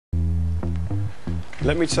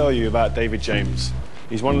Let me tell you about David James.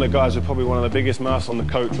 He's one of the guys who's probably one of the biggest mouths on the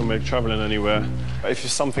coach when we're travelling anywhere. If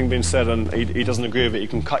there's something being said and he doesn't agree with it, he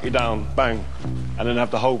can cut you down, bang, and then have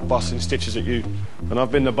the whole bus in stitches at you. And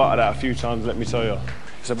I've been the butt of that a few times, let me tell you.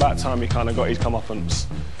 It's about time he kind of got his comeuppance.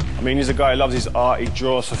 I mean, he's a guy who loves his art, he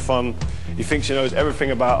draws for fun, he thinks he knows everything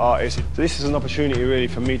about artists. This is an opportunity really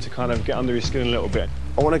for me to kind of get under his skin a little bit.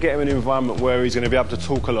 I want to get him in an environment where he's going to be able to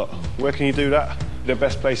talk a lot. Where can you do that? The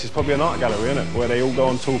best place is probably an art gallery, isn't it? Where they all go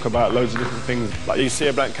and talk about loads of different things. Like you see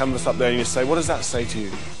a blank canvas up there and you say, what does that say to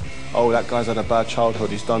you? Oh, that guy's had a bad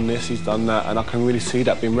childhood, he's done this, he's done that, and I can really see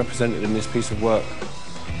that being represented in this piece of work.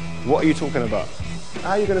 What are you talking about?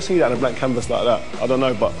 How are you going to see that on a blank canvas like that? I don't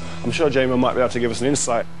know, but I'm sure Jamie might be able to give us an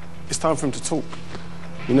insight. It's time for him to talk.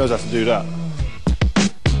 He knows how to do that.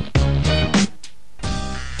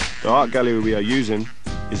 The art gallery we are using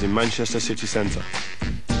is in Manchester city centre.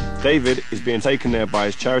 David is being taken there by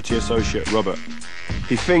his charity associate, Robert.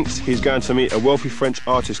 He thinks he's going to meet a wealthy French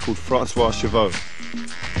artist called Francois Chevaux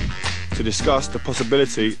to discuss the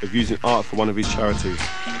possibility of using art for one of his charities.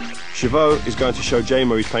 Chevaux is going to show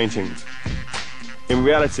Jamo his paintings. In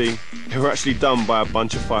reality, they were actually done by a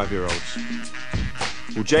bunch of 5-year-olds.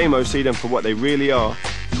 Will Jamo see them for what they really are,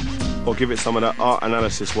 or give it some of that art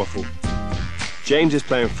analysis waffle? James is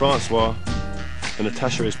playing Francois, and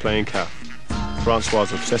Natasha is playing Kath, Francois'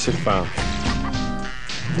 obsessive fan.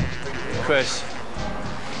 Chris.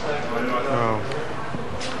 Oh.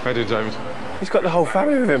 How do, James? He's got the whole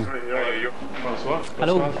family with him. Francois.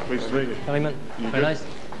 Hello. Pleased to meet you. Very nice.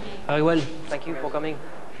 Very well. Thank you for coming.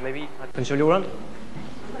 Maybe I can show you around.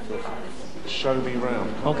 Show me round.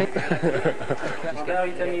 Okay. This guy,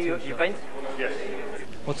 you tell me you paint? Yes.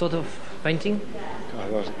 What sort of painting? I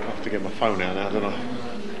have to get my phone out now, don't I?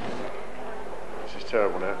 This is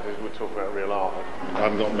terrible now. We'll talk about real art. I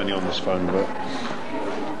haven't got many on this phone, but...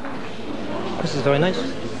 This is very nice. I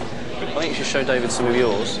think you should show David some of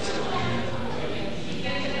yours.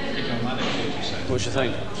 What do you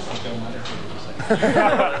think?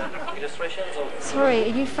 Illustrations or... Sorry,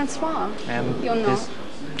 are you Francois? You're not? Yes,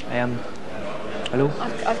 I am. Hello?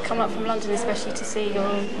 I've come up from London especially to see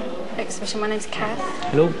your exhibition. My name's Kath.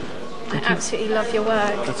 Hello? I absolutely love your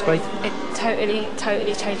work. That's great. It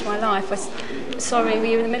totally changed my life. Sorry, were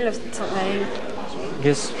you in the middle of something?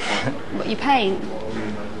 Yes. What, you paint?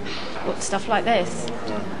 What, stuff like this?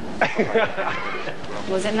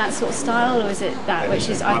 Was it in that sort of style, or is it that, which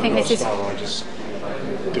is, I think this is... I just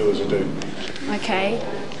do as I do. Okay.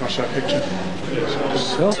 Can I show a picture?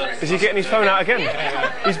 Sure. Is he getting his phone out again?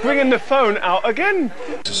 He's bringing the phone out again.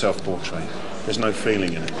 It's a self-portrait. There's no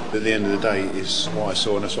feeling in it. At the end of the day, it's what I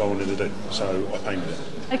saw and that's what I wanted to do. So I painted it.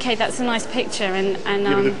 Okay, that's a nice picture, and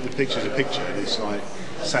Yeah, but the picture's a picture, and it's like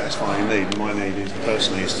satisfying need. And my need is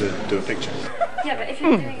personally is to do a picture. Yeah, but if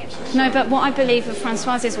you're doing it... No, but what I believe of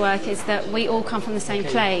Francois's work is that we all come from the same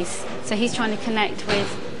place. So he's trying to connect with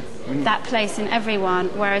that place in everyone,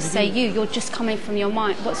 whereas, say, you're just coming from your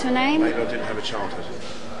mind. What's your name? Maybe I didn't have a childhood.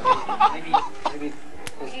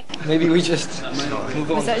 Maybe we just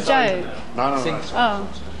move on. Was that a joke? No. Oh.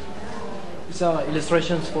 These are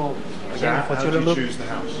illustrations for How did you look. choose the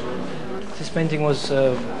house? This painting was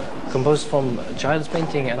composed from a child's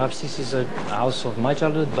painting, and perhaps this is a house of my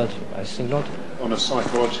childhood, but I think not. On a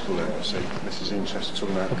psychological level, see, this is interesting,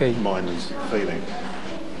 talking about mind and feeling.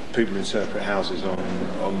 People interpret houses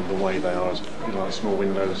on the way they are, like small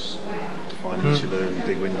windows to find insular and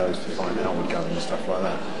big windows to find outward going and stuff like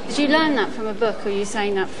that. Did you learn that from a book, or are you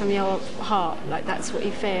saying that from your heart? Like, that's what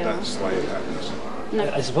you feel? That's the way it happens. No.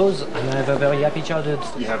 I suppose, and I have a very happy childhood.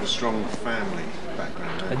 You have a strong family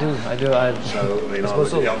background, don't you? I do. So, I mean, I suppose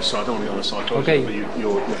so. I don't want to go on a psychology, but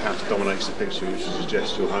your house dominates the picture, which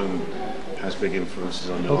suggests your home has big influences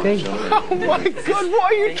on your life. Oh my God,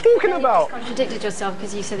 what are you talking about? You contradicted yourself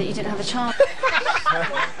because you said that you didn't have a chance.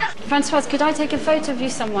 Francois, could I take a photo of you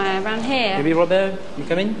somewhere around here? Maybe Robert, you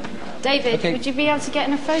come in? David, would you be able to get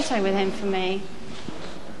in a photo with him for me?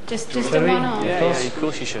 Just a Very, one-off. Yeah, of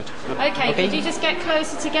course you should. Okay, could you just get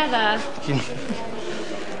closer together?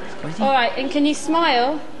 All right, and can you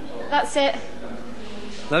smile? That's it.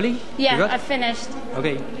 Lovely? Yeah, I've finished.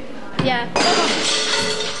 Okay. Yeah.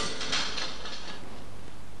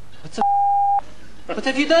 What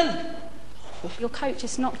have you done? Your coat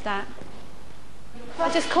just knocked that. I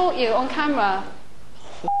just caught you on camera.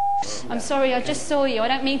 I'm sorry, I just saw you. I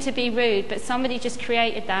don't mean to be rude, but somebody just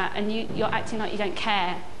created that, and you're acting like you don't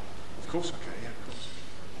care. Of course I can, yeah, of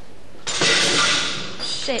course.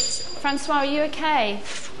 Shit. Francois, are you okay?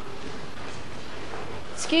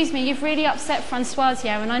 Excuse me, you've really upset Francois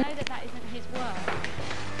here, and I know that that isn't his work.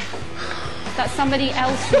 That's somebody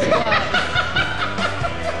else's work.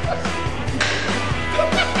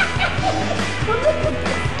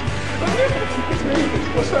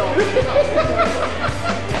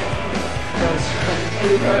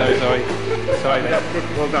 Sorry, mate.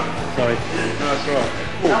 Well done. Sorry. No, that's all right.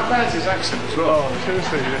 How bad's his accent as well? Oh,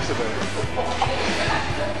 seriously, yesterday.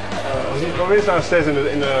 I was downstairs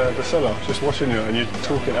in the cellar, just watching you, and you're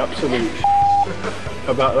talking absolute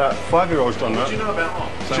about that. 5-year-old's done that. What do you know about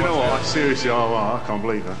art? Do you know what? I seriously, I can't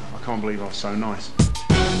believe it. I can't believe I was so nice.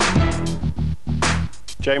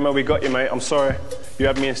 J-Mo, we got you, mate. I'm sorry. You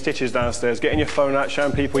had me in stitches downstairs. Getting your phone out,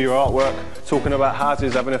 showing people your artwork, talking about how it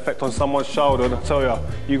is having an effect on someone's childhood. I tell you,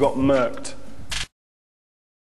 you got murked.